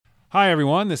Hi,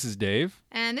 everyone. This is Dave.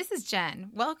 And this is Jen.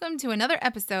 Welcome to another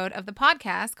episode of the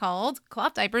podcast called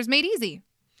Cloth Diapers Made Easy.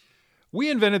 We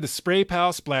invented the Spray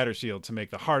Pal Splatter Shield to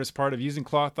make the hardest part of using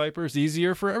cloth diapers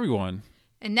easier for everyone.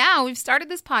 And now we've started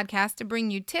this podcast to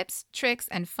bring you tips, tricks,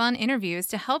 and fun interviews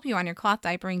to help you on your cloth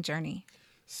diapering journey.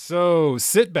 So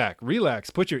sit back, relax,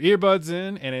 put your earbuds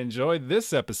in, and enjoy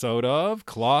this episode of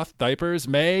Cloth Diapers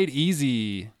Made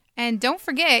Easy. And don't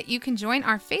forget, you can join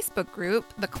our Facebook group,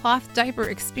 The Cloth Diaper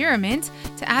Experiment,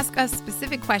 to ask us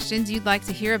specific questions you'd like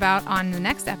to hear about on the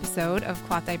next episode of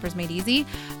Cloth Diapers Made Easy.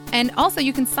 And also,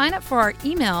 you can sign up for our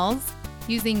emails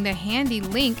using the handy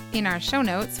link in our show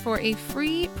notes for a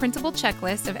free printable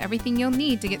checklist of everything you'll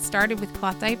need to get started with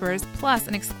cloth diapers, plus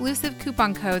an exclusive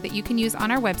coupon code that you can use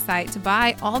on our website to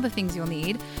buy all the things you'll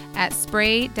need at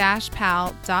spray-pal.com.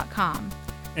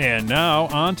 And now,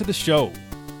 on to the show.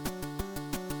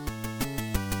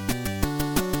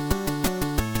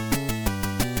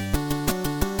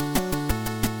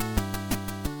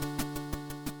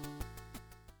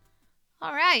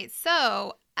 All right,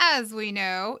 so as we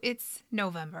know, it's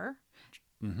November.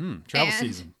 Travel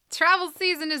season. Travel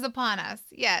season is upon us,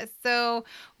 yes. So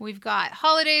we've got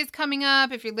holidays coming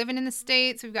up. If you're living in the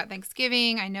States, we've got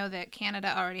Thanksgiving. I know that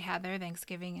Canada already had their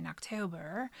Thanksgiving in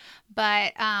October.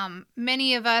 But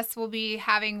many of us will be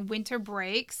having winter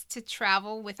breaks to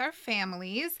travel with our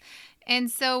families. And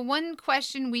so one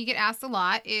question we get asked a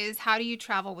lot is, how do you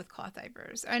travel with cloth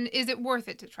diapers? And is it worth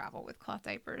it to travel with cloth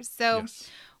diapers? So Yes.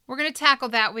 We're going to tackle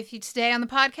that with you today on the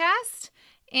podcast.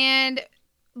 And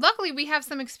luckily, we have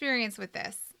some experience with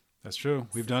this. That's true.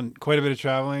 We've done quite a bit of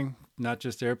traveling, not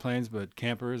just airplanes, but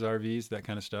campers, RVs, that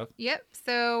kind of stuff. Yep.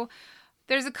 So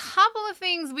there's a couple of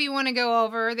things we want to go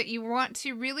over that you want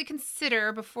to really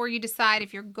consider before you decide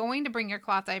if you're going to bring your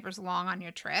cloth diapers along on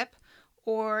your trip,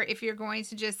 or if you're going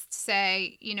to just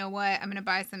say, you know what, I'm going to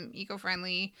buy some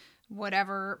eco-friendly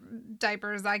whatever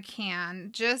diapers I can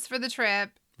just for the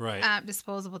trip. Right.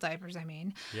 Disposable diapers, I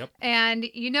mean. Yep. And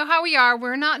you know how we are.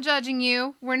 We're not judging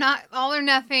you. We're not all or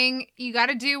nothing. You got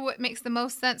to do what makes the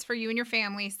most sense for you and your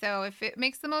family. So if it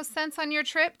makes the most sense on your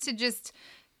trip to just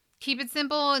keep it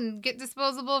simple and get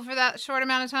disposable for that short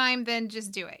amount of time, then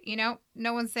just do it. You know,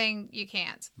 no one's saying you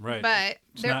can't. Right. But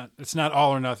It's not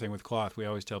all or nothing with cloth. We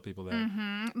always tell people that.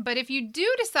 Mm-hmm. But if you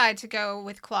do decide to go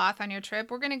with cloth on your trip,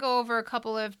 we're going to go over a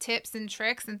couple of tips and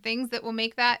tricks and things that will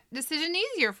make that decision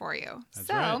easier for you. That's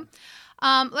right.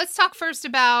 Let's talk first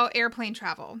about airplane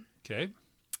travel. Okay.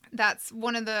 That's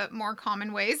one of the more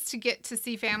common ways to get to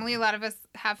see family. A lot of us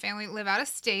have family that live out of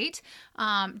state.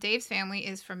 Dave's family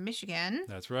is from Michigan.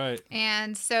 That's right.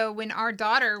 And so when our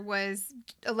daughter was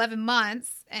 11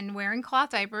 months and wearing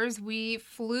cloth diapers, we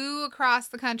flew across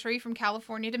the country from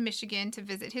California to Michigan to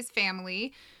visit his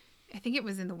family. I think it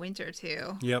was in the winter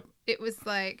too. Yep. It was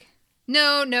like,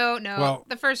 no. Well,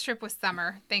 the first trip was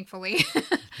summer, thankfully.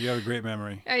 You have a great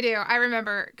memory. I do. I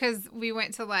remember because we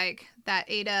went to like that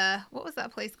Ada, what was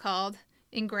that place called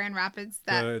in Grand Rapids?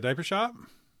 The diaper shop?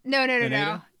 No.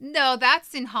 Ada? No,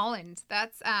 that's in Holland.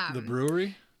 That's The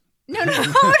brewery? No.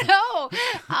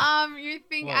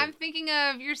 I'm thinking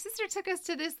of, your sister took us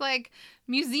to this like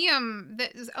museum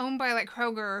that is owned by like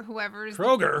Kroger or whoever's.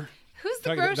 Kroger? Who's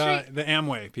the Talking grocery? The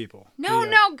Amway people. No,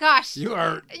 uh, gosh. You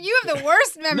are. You have the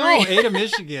worst memory. No, Ada,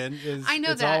 Michigan is. I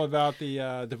know it's that. all about the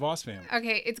DeVos family.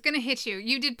 Okay, it's gonna hit you.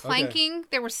 You did planking. Okay.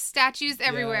 There were statues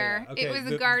everywhere. Yeah. Okay. It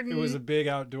was a garden. It was a big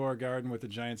outdoor garden with a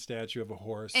giant statue of a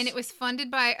horse. And it was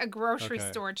funded by a grocery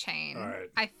store chain. All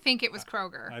right. I think it was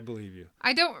Kroger. I believe you.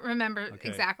 I don't remember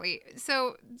exactly.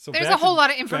 So there's back a whole lot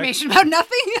of information about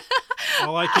nothing.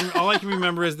 all I can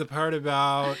remember is the part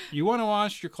about, you want to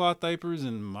wash your cloth diapers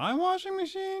in my washing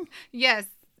machine? Yes,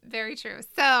 very true.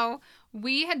 So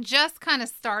we had just kind of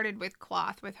started with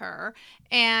cloth with her,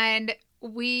 and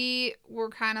we were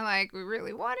kind of like, we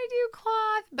really want to do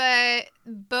cloth, but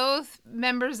both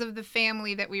members of the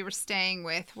family that we were staying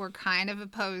with were kind of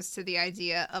opposed to the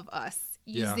idea of us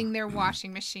using their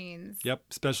washing machines. Yep,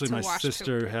 especially my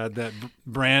sister had that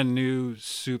brand new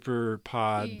Super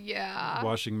Pod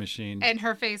washing machine. And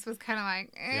her face was kind of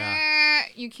like,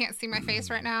 you can't see my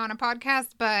face right now on a podcast,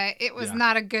 but it was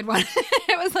not a good one.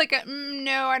 It was like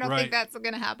no, I don't think that's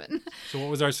going to happen. So what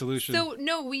was our solution? So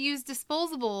no, we used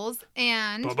disposables,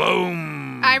 and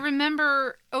Ba-boom! I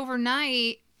remember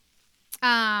overnight.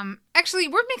 Actually,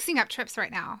 we're mixing up trips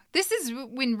right now. This is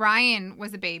when Ryan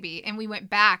was a baby and we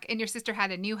went back and your sister had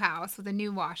a new house with a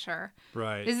new washer.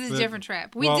 Right. This is a different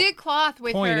trip. We did cloth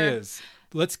with her. Point is,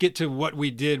 let's get to what we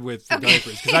did with the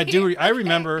diapers. Because I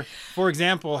remember, for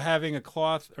example, having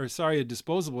a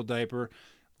disposable diaper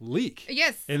leak.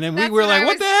 Yes. And then we were like,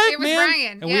 what the heck, it was man?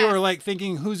 Ryan. And yeah. we were like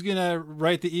thinking, who's going to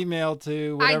write the email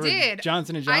to whatever, I did.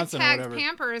 Johnson & Johnson I or tagged whatever.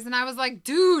 Pampers, and I was like,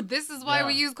 dude, this is why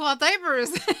we use cloth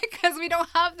diapers, because we don't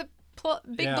have the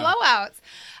big blowouts.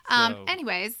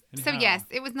 Anyways, so yes,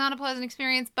 it was not a pleasant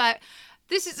experience, but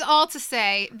this is all to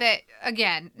say that,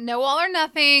 again, no all or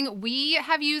nothing. We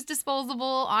have used disposable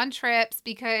on trips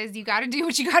because you got to do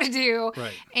what you got to do.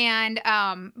 Right. And,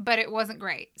 but it wasn't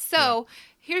great. So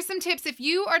here's some tips. If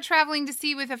you are traveling to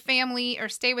see with a family or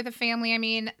stay with a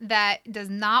family, that does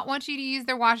not want you to use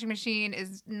their washing machine,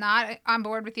 is not on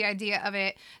board with the idea of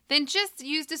it, then just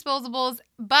use disposables.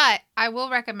 But I will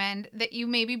recommend that you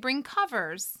maybe bring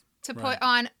covers to put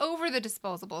on over the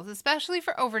disposables, especially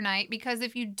for overnight, because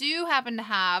if you do happen to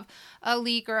have a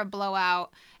leak or a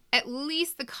blowout, at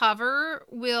least the cover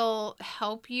will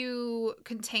help you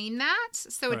contain that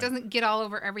so it doesn't get all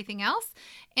over everything else.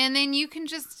 And then you can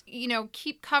just,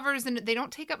 keep covers, and they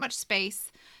don't take up much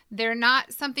space. They're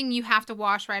not something you have to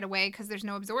wash right away because there's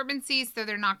no absorbency, so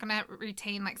they're not going to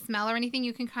retain smell or anything.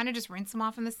 You can kind of just rinse them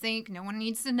off in the sink. No one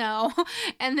needs to know.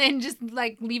 And then just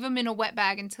leave them in a wet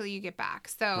bag until you get back.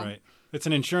 So right. It's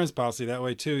an insurance policy that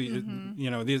way too.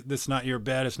 Mm-hmm. This is not your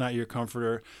bed. It's not your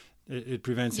comforter. It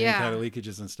prevents any kind of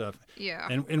leakages and stuff. Yeah.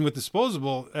 And with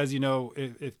disposable, as you know,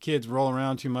 if kids roll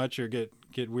around too much or get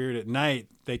weird at night,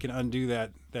 they can undo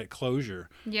that closure.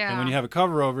 Yeah. And when you have a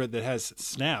cover over it that has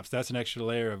snaps, that's an extra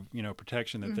layer of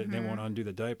protection that they won't undo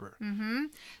the diaper. Mm-hmm.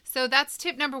 So that's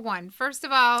tip number 1. First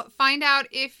of all, find out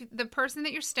if the person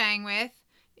that you're staying with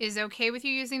is okay with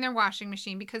you using their washing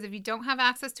machine, because if you don't have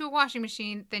access to a washing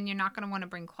machine, then you're not going to want to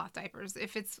bring cloth diapers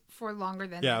if it's for longer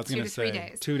than 2 to 3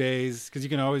 days. 2 days, because you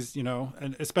can always,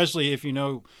 and especially if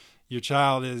your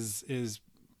child is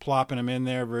plopping them in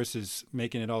there versus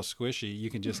making it all squishy, you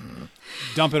can just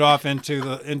dump it off into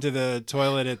the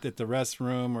toilet at the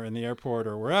restroom or in the airport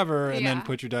or wherever, and then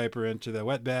put your diaper into the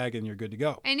wet bag and you're good to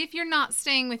go. And if you're not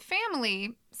staying with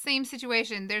family, same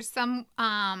situation. There's some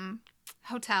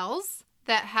hotels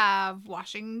that have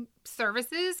washing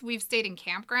services. We've stayed in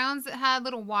campgrounds that had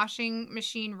little washing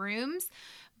machine rooms,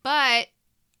 but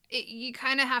you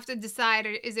kind of have to decide,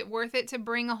 is it worth it to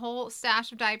bring a whole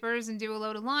stash of diapers and do a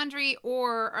load of laundry,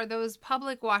 or are those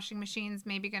public washing machines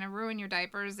maybe going to ruin your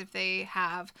diapers if they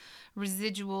have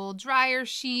residual dryer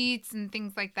sheets and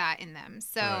things like that in them?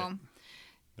 So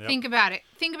think about it.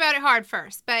 Think about it hard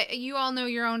first, but you all know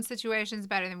your own situations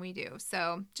better than we do.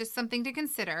 So just something to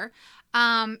consider.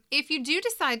 If you do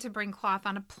decide to bring cloth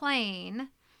on a plane,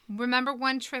 remember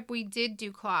one trip we did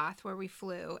do cloth where we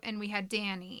flew and we had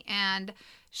Danny, and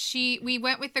we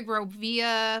went with the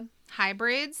Grovia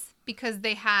hybrids because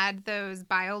they had those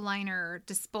BioLiner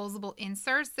disposable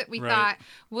inserts that we thought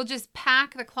we'll just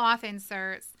pack the cloth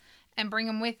inserts and bring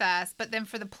them with us. But then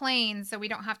for the plane, so we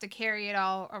don't have to carry it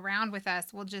all around with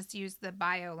us, we'll just use the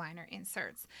BioLiner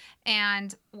inserts.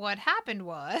 And what happened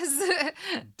was...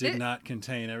 did not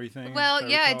contain everything. Well,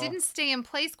 it didn't stay in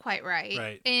place quite right.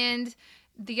 Right. And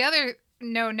the other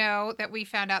no that we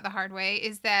found out the hard way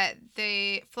is that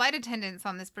the flight attendants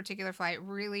on this particular flight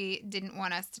really didn't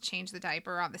want us to change the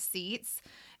diaper on the seats.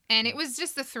 And it was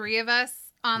just the 3 of us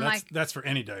on that's for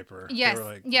any diaper. Yes.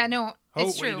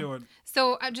 It's true. What are you doing?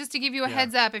 So just to give you a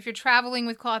heads up, if you're traveling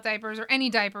with cloth diapers or any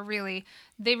diaper really,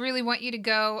 they really want you to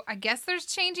go. I guess there's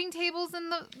changing tables in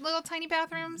the little tiny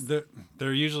bathrooms.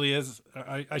 There usually is.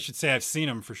 I should say I've seen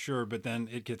them for sure, but then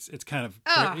it's kind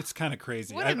of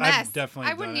crazy. What a mess. I've definitely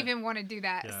I wouldn't even want to do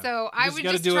that. Yeah. So I would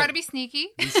just try to be sneaky.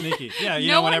 Be sneaky.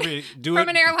 Yeah, whenever you do from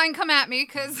an airline come at me,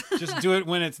 because just do it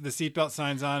when it's the seatbelt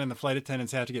signs on and the flight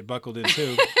attendants have to get buckled in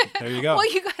too. There you go.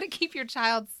 Well, you got to keep your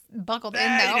child buckled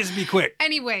in though. Just be quick.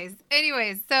 Anyways,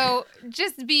 so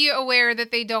just be aware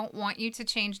that they don't want you to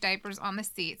change diapers on the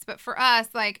seats. But for us,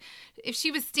 if she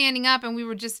was standing up and we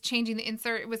were just changing the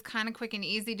insert, it was kind of quick and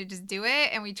easy to just do it,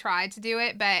 and we tried to do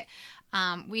it, but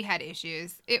we had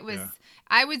issues. It was,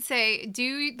 I would say,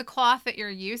 do the cloth that you're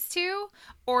used to,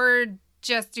 or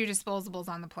just do disposables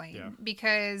on the plane,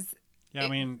 because the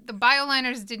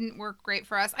BioLiners didn't work great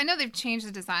for us. I know they've changed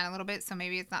the design a little bit, so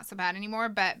maybe it's not so bad anymore,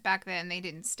 but back then they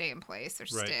didn't stay in place or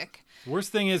stick. Worst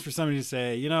thing is for somebody to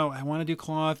say, I want to do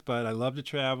cloth, but I love to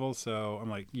travel. So I'm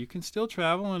like, you can still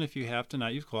travel, and if you have to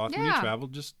not use cloth when you travel,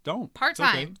 just don't.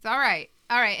 Part-time. It's all right.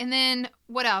 All right. And then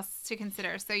what else to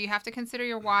consider? So you have to consider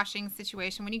your washing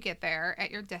situation when you get there at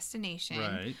your destination.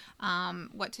 Right.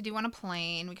 What to do on a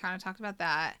plane. We kind of talked about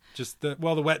that. Just the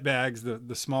wet bags,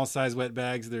 the small size wet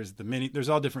bags. There's the mini. There's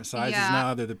all different sizes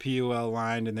now. They're the PUL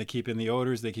lined, and they keep in the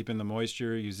odors. They keep in the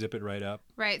moisture. You zip it right up.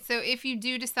 Right. So if you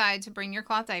do decide to bring your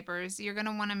cloth diapers, you're going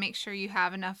to want to make sure you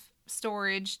have enough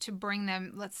storage to bring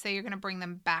them. Let's say you're going to bring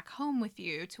them back home with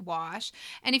you to wash.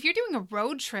 And if you're doing a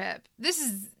road trip, this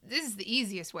is the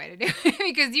easiest way to do it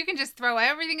because you can just throw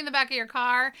everything in the back of your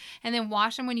car and then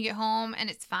wash them when you get home, and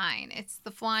it's fine. It's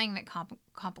the flying that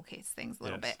complicates things a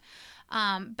little bit.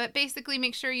 But basically,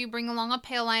 make sure you bring along a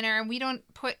pail liner, and we don't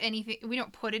put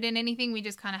it in anything. We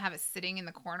just kind of have it sitting in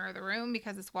the corner of the room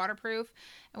because it's waterproof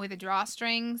and with a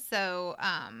drawstring. So,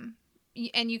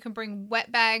 and you can bring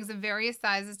wet bags of various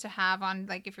sizes to have on,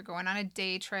 like if you're going on a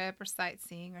day trip or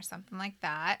sightseeing or something like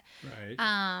that. Right.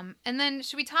 And then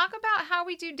should we talk about how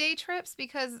we do day trips?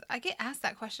 Because I get asked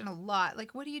that question a lot.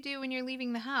 Like, what do you do when you're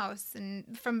leaving the house?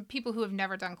 And from people who have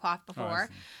never done cloth before.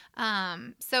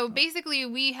 So basically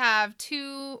we have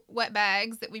 2 wet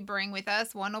bags that we bring with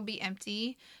us. One will be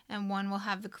empty and one will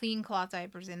have the clean cloth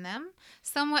diapers in them.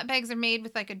 Some wet bags are made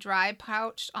with like a dry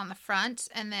pouch on the front,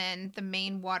 and then the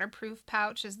main waterproof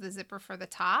pouch is the zipper for the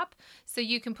top. So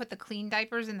you can put the clean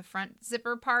diapers in the front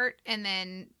zipper part, and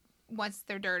then once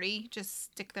they're dirty, just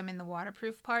stick them in the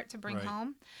waterproof part to bring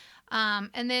home.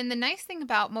 And then the nice thing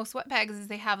about most wet bags is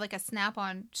they have like a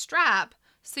snap-on strap.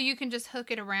 So you can just hook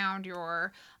it around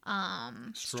your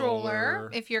stroller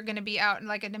if you're going to be out in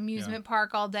like an amusement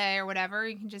park all day or whatever.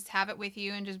 You can just have it with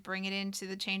you and just bring it into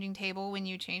the changing table when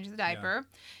you change the diaper.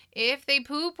 Yeah. If they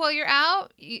poop while you're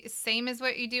out, same as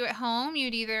what you do at home.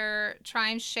 You'd either try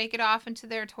and shake it off into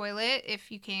their toilet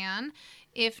if you can.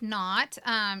 If not,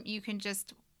 you can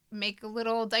just make a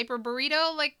little diaper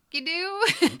burrito like you do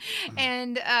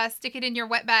and stick it in your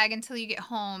wet bag until you get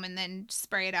home, and then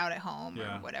spray it out at home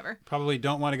or whatever. Probably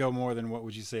don't want to go more than, what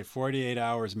would you say, 48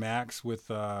 hours max with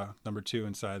number 2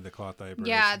 inside the cloth diaper.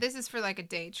 Yeah, this is for like a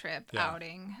day trip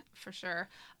outing for sure.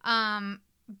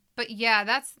 But yeah,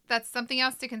 that's something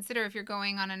else to consider if you're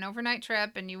going on an overnight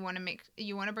trip and you want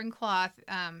to bring cloth.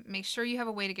 Make sure you have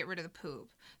a way to get rid of the poop.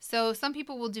 So some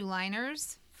people will do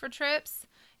liners for trips.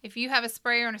 If you have a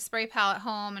sprayer and a spray pal at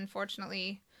home,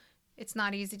 unfortunately, it's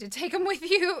not easy to take them with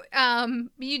you.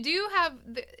 You do have,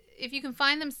 if you can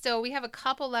find them still, we have a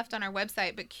couple left on our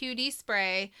website, but QD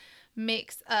Spray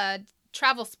makes a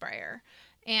travel sprayer.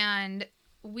 And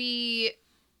we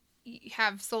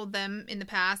have sold them in the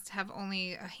past, have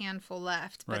only a handful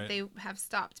left, but they have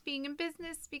stopped being in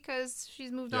business because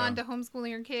she's moved on to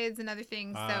homeschooling her kids and other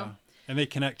things. And they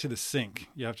connect to the sink.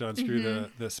 You have to unscrew the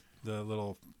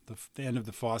end of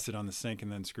the faucet on the sink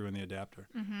and then screw in the adapter.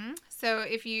 Mm-hmm. So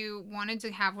if you wanted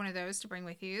to have one of those to bring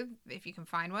with you, if you can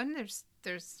find one, there's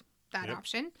that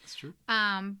option. That's true.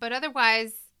 But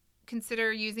otherwise,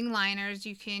 consider using liners.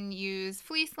 You can use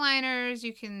fleece liners.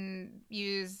 You can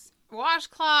use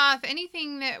washcloth,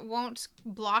 anything that won't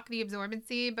block the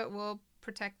absorbency but will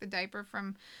protect the diaper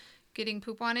from getting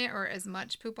poop on it, or as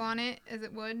much poop on it as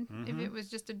it would if it was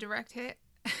just a direct hit.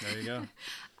 There you go.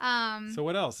 So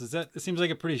what else? It seems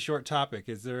like a pretty short topic.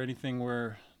 Is there anything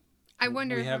we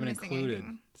haven't included?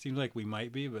 Anything. Seems like we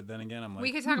might be, but then again, I'm like,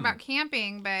 we could talk about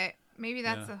camping, but maybe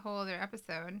that's a whole other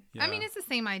episode. Yeah. I mean, it's the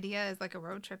same idea as like a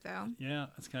road trip, though. Yeah,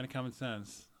 it's kind of common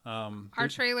sense. Our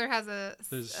trailer has a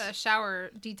shower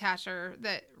detacher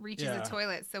that reaches the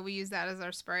toilet, so we use that as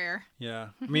our sprayer. Yeah,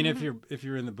 I mean, if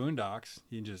you're in the boondocks,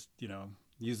 you can just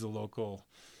use the local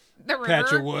the river?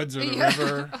 Patch of woods or the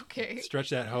river. Okay. Stretch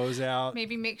that hose out.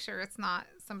 Maybe make sure it's not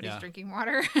somebody's drinking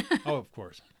water. Oh, of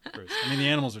course. I mean, the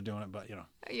animals are doing it, but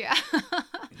Yeah.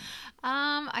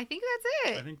 I think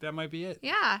that's it. I think that might be it.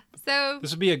 Yeah. So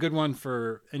this would be a good one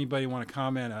for anybody who want to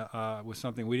comment with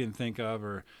something we didn't think of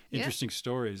or interesting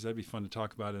stories. That'd be fun to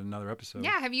talk about in another episode.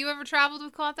 Yeah. Have you ever traveled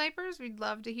with cloth diapers? We'd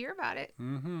love to hear about it.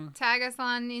 Mm-hmm. Tag us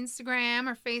on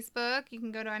Instagram or Facebook. You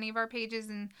can go to any of our pages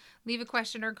and leave a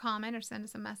question or comment or send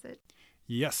us a message.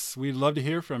 Yes, we'd love to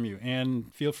hear from you.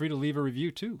 And feel free to leave a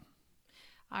review too.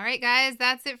 All right, guys,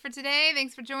 that's it for today.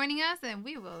 Thanks for joining us, and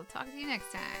we will talk to you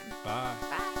next time. Bye.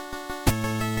 Bye.